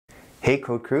Hey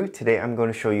Code Crew, today I'm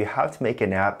going to show you how to make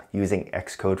an app using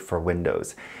Xcode for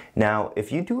Windows. Now,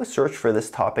 if you do a search for this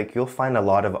topic, you'll find a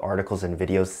lot of articles and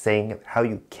videos saying how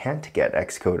you can't get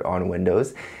Xcode on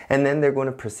Windows, and then they're going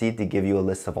to proceed to give you a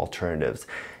list of alternatives.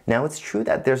 Now, it's true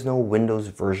that there's no Windows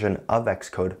version of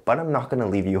Xcode, but I'm not going to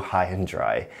leave you high and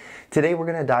dry. Today, we're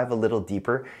going to dive a little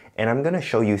deeper, and I'm going to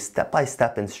show you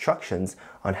step-by-step instructions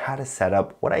on how to set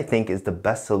up what I think is the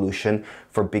best solution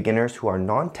for beginners who are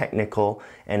non-technical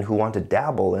and who want to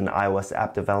dabble in iOS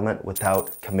app development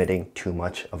without committing too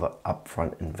much of an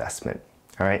upfront investment.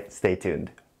 All right, stay tuned.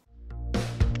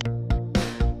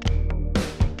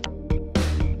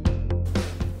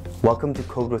 Welcome to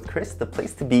Code with Chris, the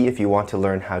place to be if you want to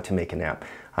learn how to make an app.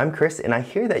 I'm Chris, and I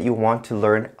hear that you want to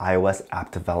learn iOS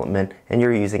app development and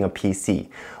you're using a PC.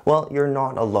 Well, you're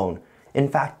not alone. In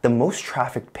fact, the most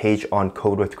trafficked page on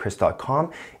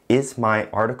CodeWithChris.com is my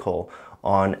article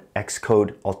on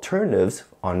Xcode alternatives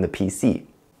on the PC.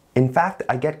 In fact,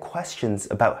 I get questions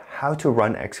about how to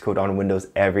run Xcode on Windows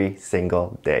every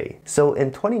single day. So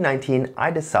in 2019, I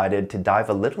decided to dive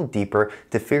a little deeper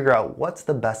to figure out what's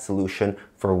the best solution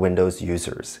for Windows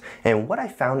users. And what I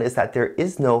found is that there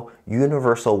is no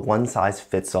universal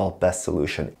one-size-fits-all best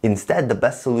solution. Instead, the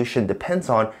best solution depends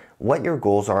on what your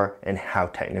goals are and how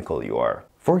technical you are.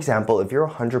 For example, if you're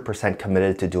 100%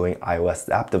 committed to doing iOS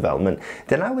app development,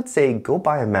 then I would say go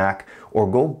buy a Mac or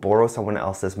go borrow someone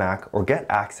else's Mac or get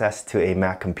access to a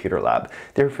Mac computer lab.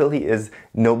 There really is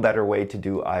no better way to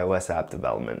do iOS app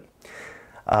development.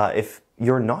 If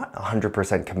you're not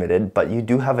 100% committed, but you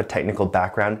do have a technical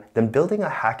background, then building a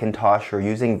Hackintosh or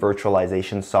using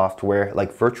virtualization software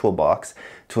like VirtualBox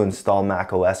to install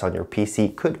macOS on your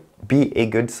PC could be a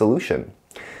good solution.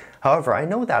 However, I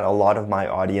know that a lot of my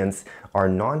audience are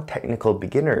non-technical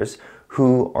beginners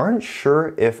who aren't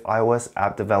sure if iOS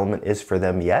app development is for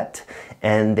them yet,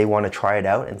 and they want to try it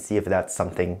out and see if that's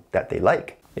something that they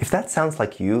like. If that sounds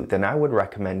like you, then I would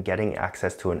recommend getting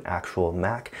access to an actual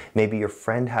Mac. Maybe your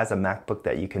friend has a MacBook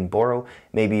that you can borrow.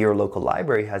 Maybe your local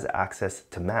library has access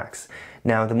to Macs.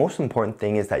 Now, the most important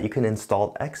thing is that you can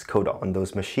install Xcode on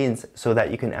those machines so that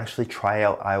you can actually try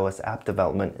out iOS app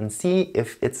development and see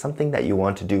if it's something that you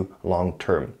want to do long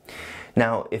term.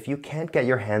 Now, if you can't get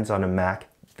your hands on a Mac,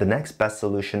 the next best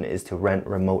solution is to rent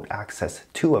remote access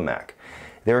to a Mac.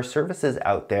 There are services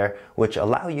out there which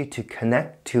allow you to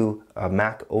connect to a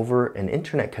Mac over an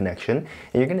internet connection,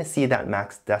 and you're going to see that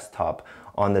Mac's desktop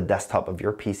on the desktop of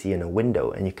your PC in a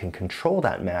window, and you can control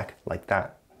that Mac like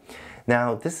that.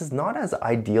 Now, this is not as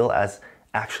ideal as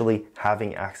actually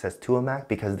having access to a Mac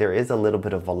because there is a little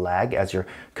bit of a lag as you're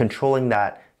controlling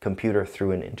that computer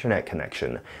through an internet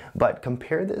connection. But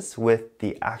compare this with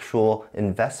the actual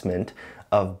investment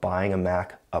of buying a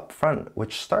Mac up front,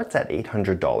 which starts at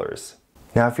 $800.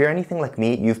 Now, if you're anything like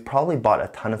me, you've probably bought a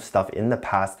ton of stuff in the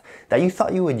past that you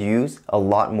thought you would use a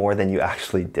lot more than you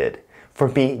actually did. For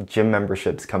me, gym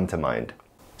memberships come to mind.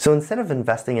 So instead of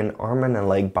investing an arm and a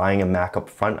leg buying a Mac up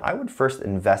front, I would first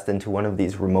invest into one of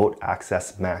these remote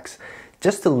access Macs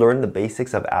just to learn the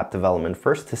basics of app development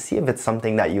first to see if it's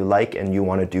something that you like and you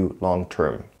want to do long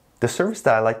term. The service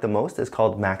that I like the most is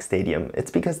called MacStadium.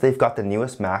 It's because they've got the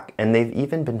newest Mac and they've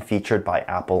even been featured by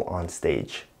Apple on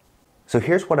stage. So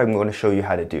here's what I'm going to show you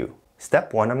how to do.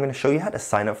 Step 1, I'm going to show you how to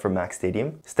sign up for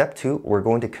MacStadium. Step 2, we're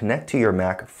going to connect to your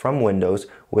Mac from Windows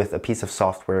with a piece of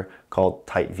software called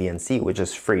TightVNC, which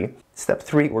is free. Step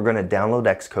 3, we're going to download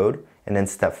Xcode. And then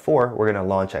step 4, we're going to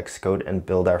launch Xcode and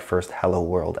build our first Hello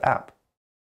World app.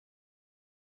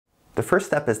 The first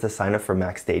step is to sign up for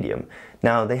MacStadium.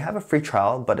 Now, they have a free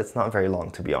trial, but it's not very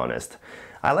long to be honest.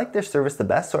 I like their service the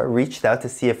best, so I reached out to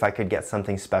see if I could get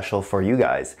something special for you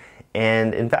guys.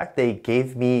 And in fact, they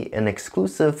gave me an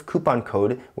exclusive coupon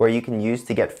code where you can use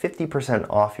to get 50%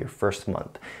 off your first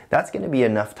month. That's going to be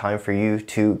enough time for you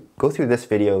to go through this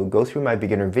video, go through my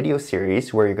beginner video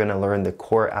series where you're going to learn the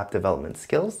core app development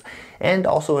skills, and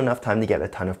also enough time to get a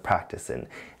ton of practice in.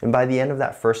 And by the end of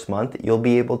that first month, you'll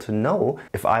be able to know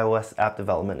if iOS app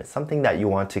development is something that you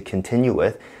want to continue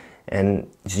with, and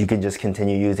you can just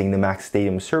continue using the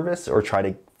MacStadium service or try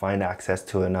to find access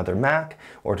to another Mac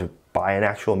or to buy an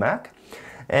actual Mac.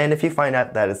 And if you find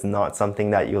out that it's not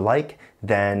something that you like,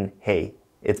 then hey,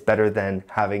 it's better than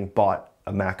having bought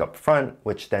a Mac up front,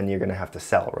 which then you're gonna have to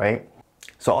sell, right?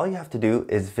 So all you have to do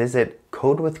is visit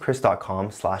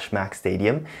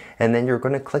codewithchris.com/MacStadium, and then you're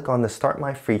gonna click on the Start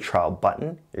My Free Trial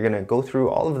button. You're gonna go through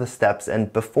all of the steps,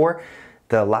 and before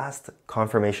the last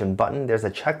confirmation button, there's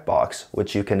a checkbox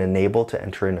which you can enable to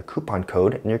enter in a coupon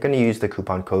code, and you're gonna use the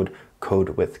coupon code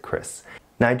CodeWithChris.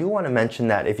 Now I do want to mention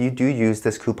that if you do use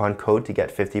this coupon code to get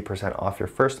 50% off your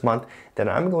first month, then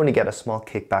I'm going to get a small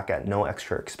kickback at no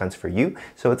extra expense for you.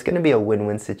 So it's going to be a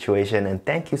win-win situation, and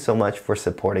thank you so much for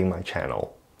supporting my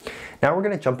channel. Now we're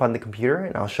going to jump on the computer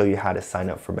and I'll show you how to sign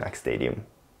up for MacStadium.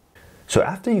 So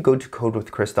after you go to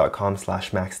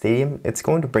codewithchris.com/MacStadium, it's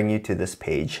going to bring you to this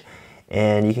page,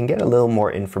 and you can get a little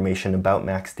more information about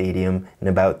MacStadium and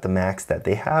about the Macs that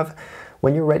they have.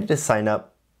 When you're ready to sign up,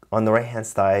 on the right hand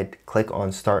side, click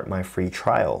on Start My Free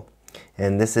Trial.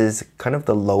 And this is kind of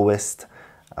the lowest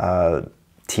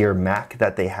tier Mac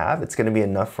that they have. It's going to be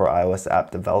enough for iOS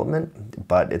app development,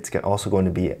 but it's also going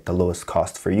to be the lowest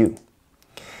cost for you.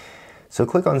 So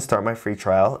click on Start My Free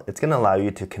Trial. It's going to allow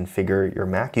you to configure your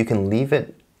Mac. You can leave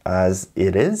it as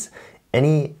it is.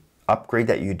 Any upgrade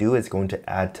that you do is going to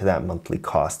add to that monthly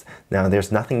cost. Now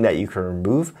there's nothing that you can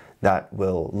remove that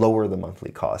will lower the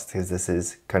monthly cost, because this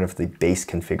is kind of the base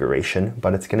configuration,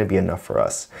 but it's going to be enough for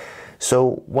us.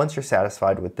 So once you're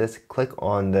satisfied with this, click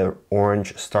on the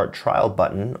orange Start Trial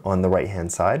button on the right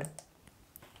hand side.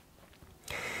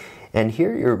 And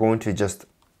here you're going to just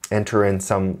enter in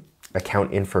some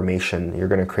account information. You're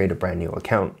going to create a brand new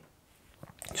account.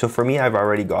 So for me, I've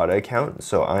already got an account,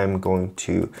 so I'm going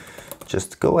to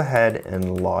just go ahead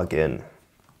and log in.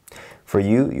 For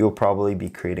you, you'll probably be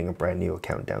creating a brand new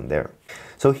account down there.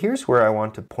 So here's where I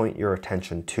want to point your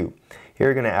attention to. Here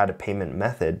you're going to add a payment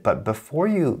method, but before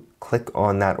you click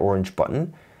on that orange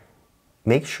button,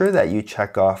 make sure that you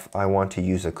check off I want to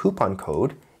use a coupon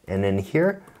code, and then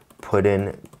here put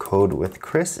in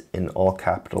CodeWithChris in all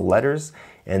capital letters,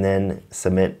 and then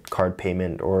submit card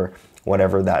payment or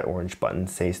whatever that orange button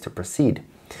says to proceed.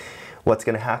 What's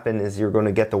going to happen is you're going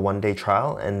to get the 1-day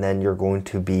trial, and then you're going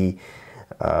to be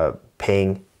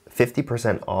paying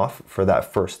 50% off for that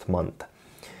first month.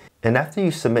 And after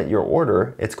you submit your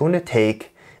order, it's going to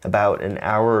take about an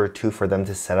hour or two for them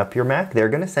to set up your Mac. They're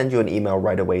going to send you an email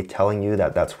right away telling you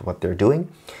that that's what they're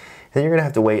doing. Then you're going to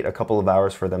have to wait a couple of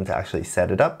hours for them to actually set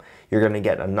it up. You're going to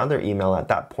get another email at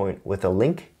that point with a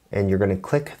link, and you're going to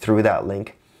click through that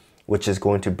link, which is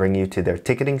going to bring you to their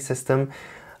ticketing system,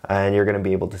 and you're going to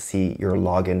be able to see your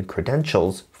login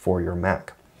credentials for your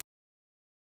Mac.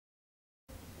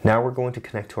 Now we're going to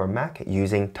connect to our Mac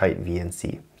using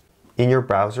TightVNC. In your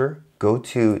browser, go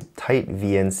to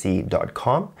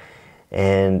TightVNC.com,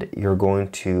 and you're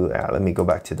going to, let me go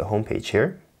back to the home page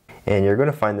here, and you're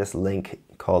going to find this link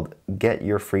called Get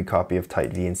Your Free Copy of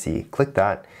TightVNC. Click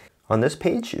that. On this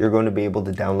page, you're going to be able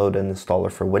to download an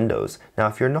installer for Windows. Now,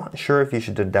 if you're not sure if you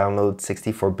should download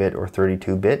 64-bit or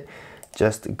 32-bit,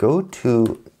 just go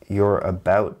to your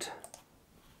About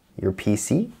Your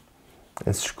PC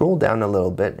and scroll down a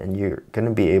little bit, and you're going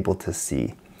to be able to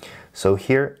see. So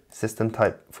here, system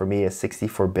type for me is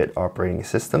 64-bit operating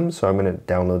system, so I'm going to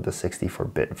download the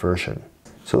 64-bit version.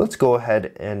 So let's go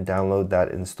ahead and download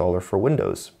that installer for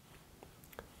Windows.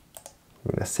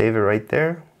 I'm going to save it right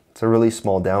there. It's a really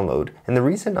small download. And the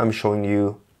reason I'm showing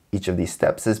you each of these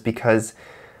steps is because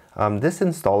this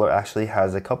installer actually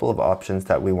has a couple of options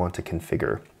that we want to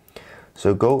configure.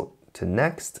 So go to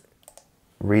Next,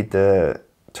 read the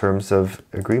terms of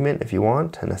agreement if you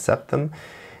want, and accept them.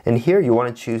 And here you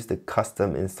want to choose the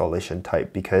custom installation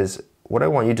type, because what I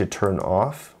want you to turn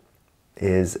off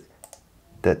is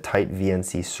the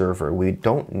TightVNC server. We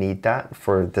don't need that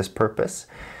for this purpose.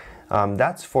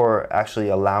 That's for actually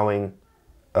allowing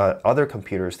other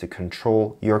computers to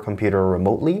control your computer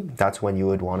remotely. That's when you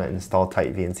would want to install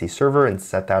TightVNC server and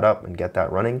set that up and get that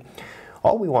running.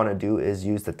 All we want to do is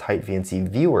use the TightVNC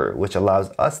viewer, which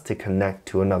allows us to connect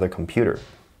to another computer.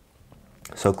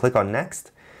 So click on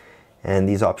Next, and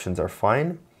these options are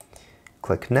fine.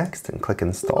 Click Next and click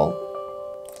Install.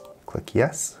 Click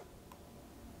Yes.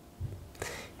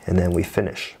 And then we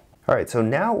finish. All right, so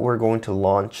now we're going to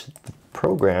launch the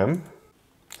program.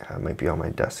 It might be on my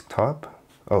desktop.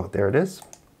 Oh, there it is.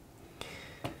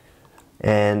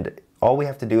 And all we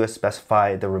have to do is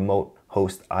specify the remote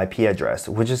host IP address,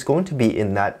 which is going to be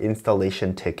in that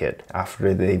installation ticket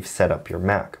after they've set up your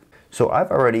Mac. So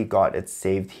I've already got it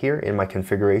saved here in my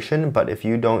configuration, but if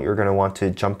you don't, you're going to want to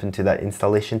jump into that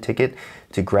installation ticket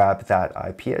to grab that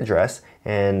IP address,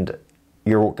 and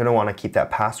you're going to want to keep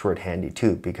that password handy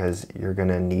too, because you're going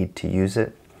to need to use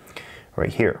it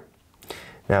right here.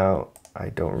 Now, I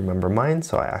don't remember mine,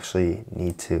 so I actually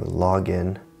need to log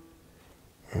in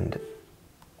and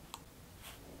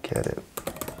get it.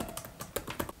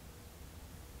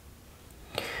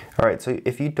 All right, so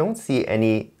if you don't see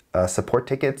any support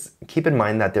tickets, keep in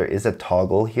mind that there is a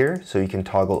toggle here, so you can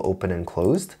toggle open and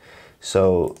closed.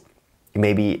 So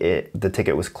maybe the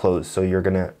ticket was closed, so you're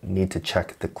gonna need to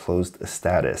check the closed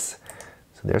status.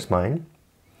 So there's mine.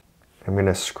 I'm going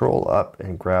to scroll up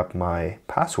and grab my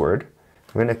password.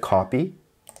 I'm going to copy,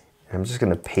 and I'm just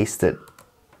going to paste it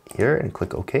here and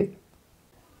click OK.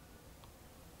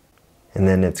 And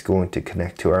then it's going to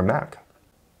connect to our Mac.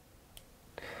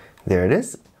 There it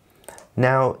is.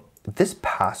 Now, this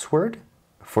password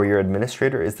for your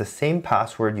administrator is the same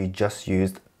password you just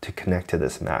used to connect to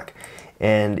this Mac.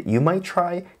 And you might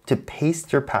try to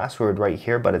paste your password right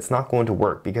here, but it's not going to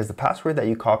work because the password that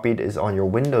you copied is on your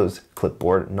Windows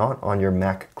clipboard, not on your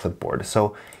Mac clipboard.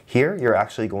 So here you're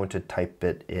actually going to type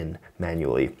it in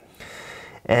manually.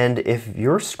 And if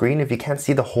your screen, if you can't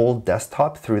see the whole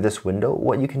desktop through this window,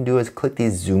 what you can do is click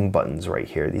these zoom buttons right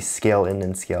here, these scale in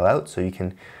and scale out, so you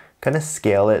can kind of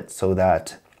scale it so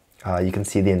that you can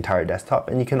see the entire desktop.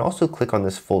 And you can also click on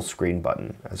this full screen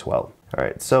button as well. All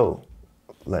right, so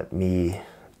let me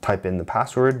type in the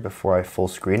password before I full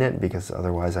screen it, because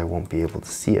otherwise I won't be able to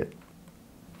see it.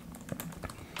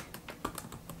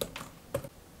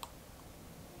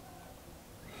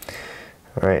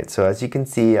 All right, so as you can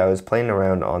see, I was playing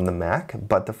around on the Mac,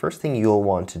 but the first thing you'll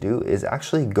want to do is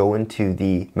actually go into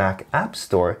the Mac App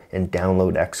Store and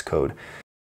download Xcode.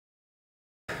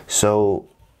 So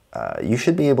you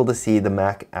should be able to see the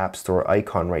Mac App Store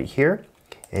icon right here,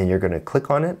 and you're going to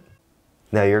click on it.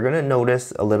 Now you're going to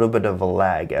notice a little bit of a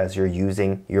lag as you're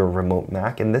using your remote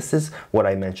Mac, and this is what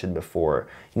I mentioned before.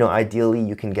 You know, ideally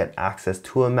you can get access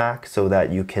to a Mac so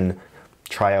that you can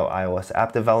try out iOS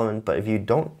app development, but if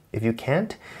you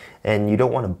can't and you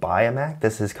don't want to buy a Mac,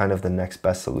 this is kind of the next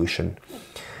best solution.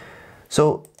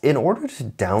 So in order to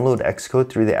download Xcode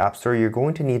through the App Store, you're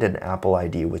going to need an Apple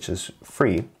ID, which is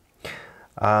free.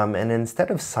 And instead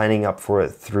of signing up for it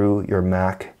through your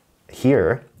Mac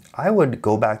here, I would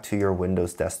go back to your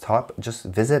Windows desktop, just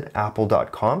visit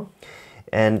apple.com,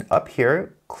 and up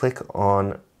here, click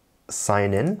on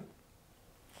Sign In.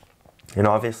 And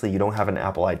obviously you don't have an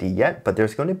Apple ID yet, but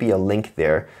there's going to be a link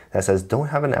there that says don't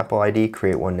have an Apple ID,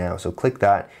 create one now. So click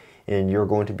that and you're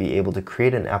going to be able to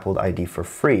create an Apple ID for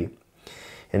free.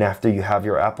 And after you have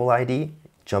your Apple ID,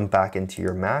 jump back into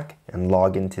your Mac and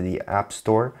log into the App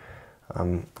Store.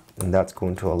 And that's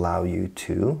going to allow you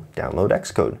to download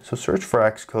Xcode. So search for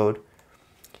Xcode,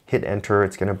 hit enter,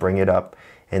 it's going to bring it up,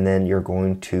 and then you're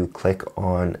going to click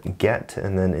on get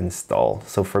and then install.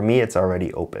 So for me, it's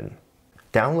already open.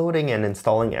 Downloading and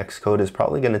installing Xcode is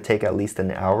probably going to take at least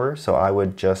an hour, so I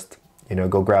would just,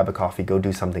 go grab a coffee, go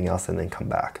do something else, and then come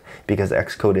back, because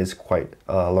Xcode is quite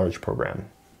a large program.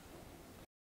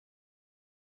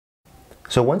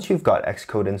 So once you've got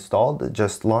Xcode installed,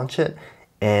 just launch it,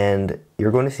 and you're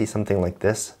going to see something like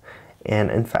this. And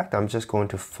in fact, I'm just going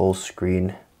to full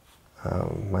screen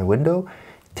my window.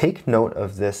 Take note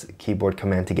of this keyboard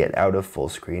command to get out of full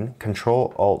screen: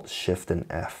 Control, Alt, Shift, and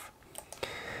F.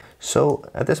 So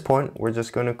at this point, we're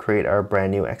just going to create our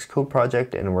brand new Xcode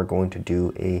project, and we're going to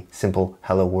do a simple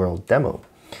Hello World demo.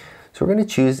 So we're going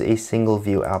to choose a single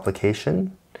view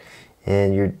application,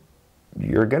 and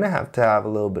you're going to have a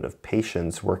little bit of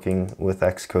patience working with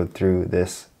Xcode through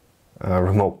this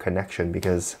remote connection,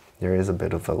 because there is a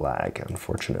bit of a lag,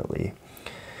 unfortunately.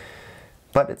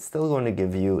 But it's still going to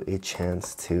give you a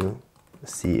chance to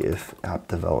see if app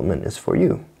development is for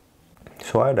you.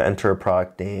 So I would enter a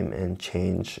product name and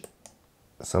change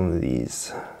some of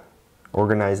these.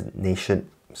 Organization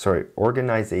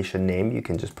name, you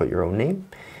can just put your own name.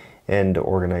 And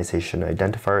organization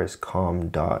identifier is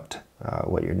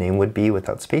what your name would be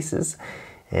without spaces.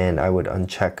 And I would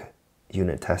uncheck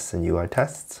unit tests and UI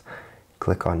tests.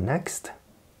 Click on next.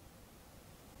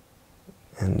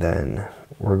 And then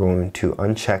we're going to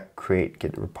uncheck create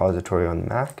Git repository on the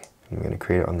Mac. I'm going to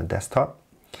create it on the desktop.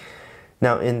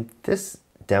 Now in this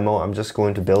demo, I'm just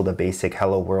going to build a basic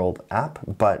Hello World app,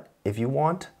 but if you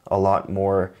want a lot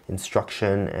more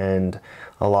instruction and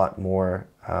a lot more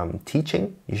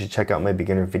teaching, you should check out my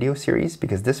beginner video series,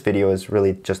 because this video is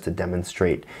really just to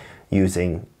demonstrate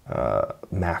using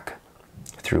Mac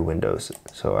through Windows.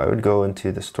 So I would go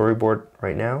into the storyboard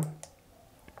right now,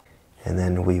 and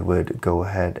then we would go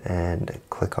ahead and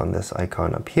click on this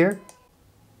icon up here.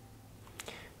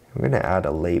 We're going to add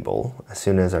a label as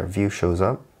soon as our view shows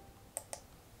up.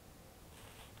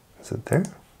 Is it there?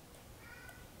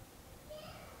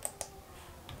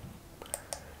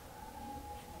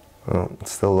 Oh,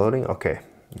 it's still loading? Okay,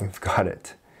 we've got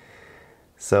it.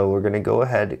 So we're going to go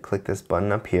ahead and click this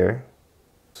button up here.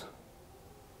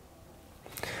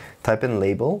 Type in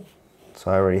label.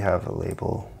 So I already have a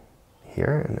label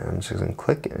here, and I'm just going to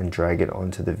click and drag it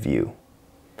onto the view.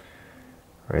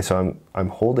 All right, so I'm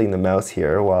holding the mouse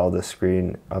here while the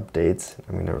screen updates.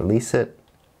 I'm going to release it,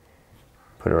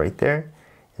 put it right there,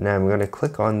 and then I'm going to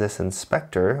click on this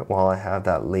inspector while I have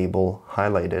that label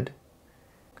highlighted,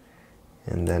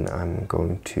 And then I'm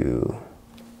going to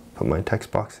put my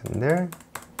text box in there.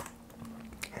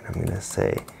 And I'm going to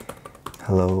say,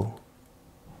 hello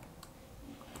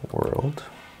world.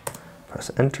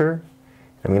 Press enter.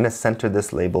 I'm going to center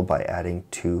this label by adding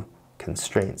 2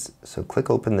 constraints. So click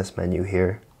open this menu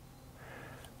here.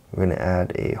 We're going to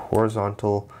add a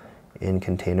horizontal in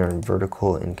container and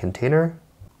vertical in container.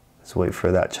 Let's wait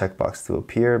for that checkbox to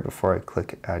appear before I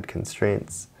click add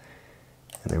constraints.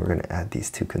 And then we're going to add these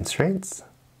 2 constraints.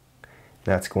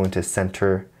 That's going to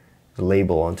center the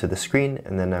label onto the screen,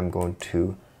 and then I'm going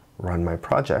to run my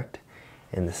project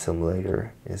and the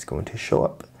simulator is going to show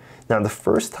up. Now the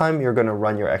first time you're going to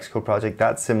run your Xcode project,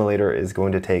 that simulator is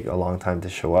going to take a long time to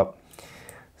show up.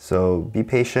 So be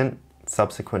patient.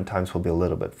 Subsequent times will be a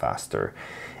little bit faster.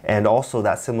 And also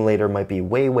that simulator might be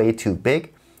way too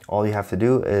big. All you have to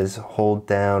do is hold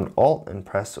down Alt and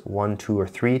press 1, 2, or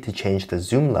 3 to change the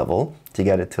zoom level to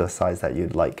get it to a size that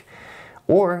you'd like.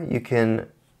 Or you can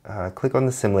click on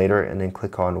the simulator and then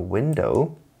click on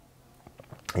Window,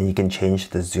 and you can change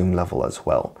the zoom level as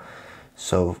well.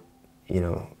 So, you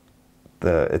know,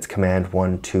 it's Command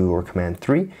 1, 2, or Command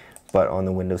 3, but on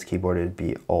the Windows keyboard it'd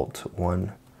be Alt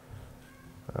 1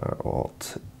 or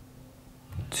Alt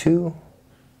 2.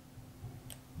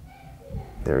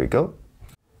 There we go.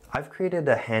 I've created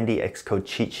a handy Xcode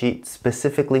cheat sheet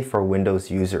specifically for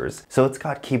Windows users. So it's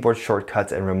got keyboard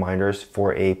shortcuts and reminders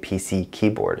for a PC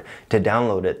keyboard. To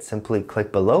download it, simply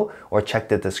click below or check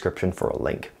the description for a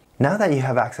link. Now that you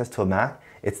have access to a Mac,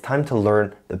 it's time to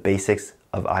learn the basics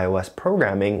of iOS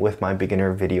programming with my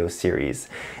beginner video series.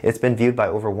 It's been viewed by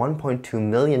over 1.2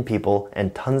 million people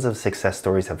and tons of success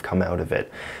stories have come out of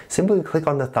it. Simply click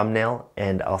on the thumbnail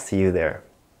and I'll see you there.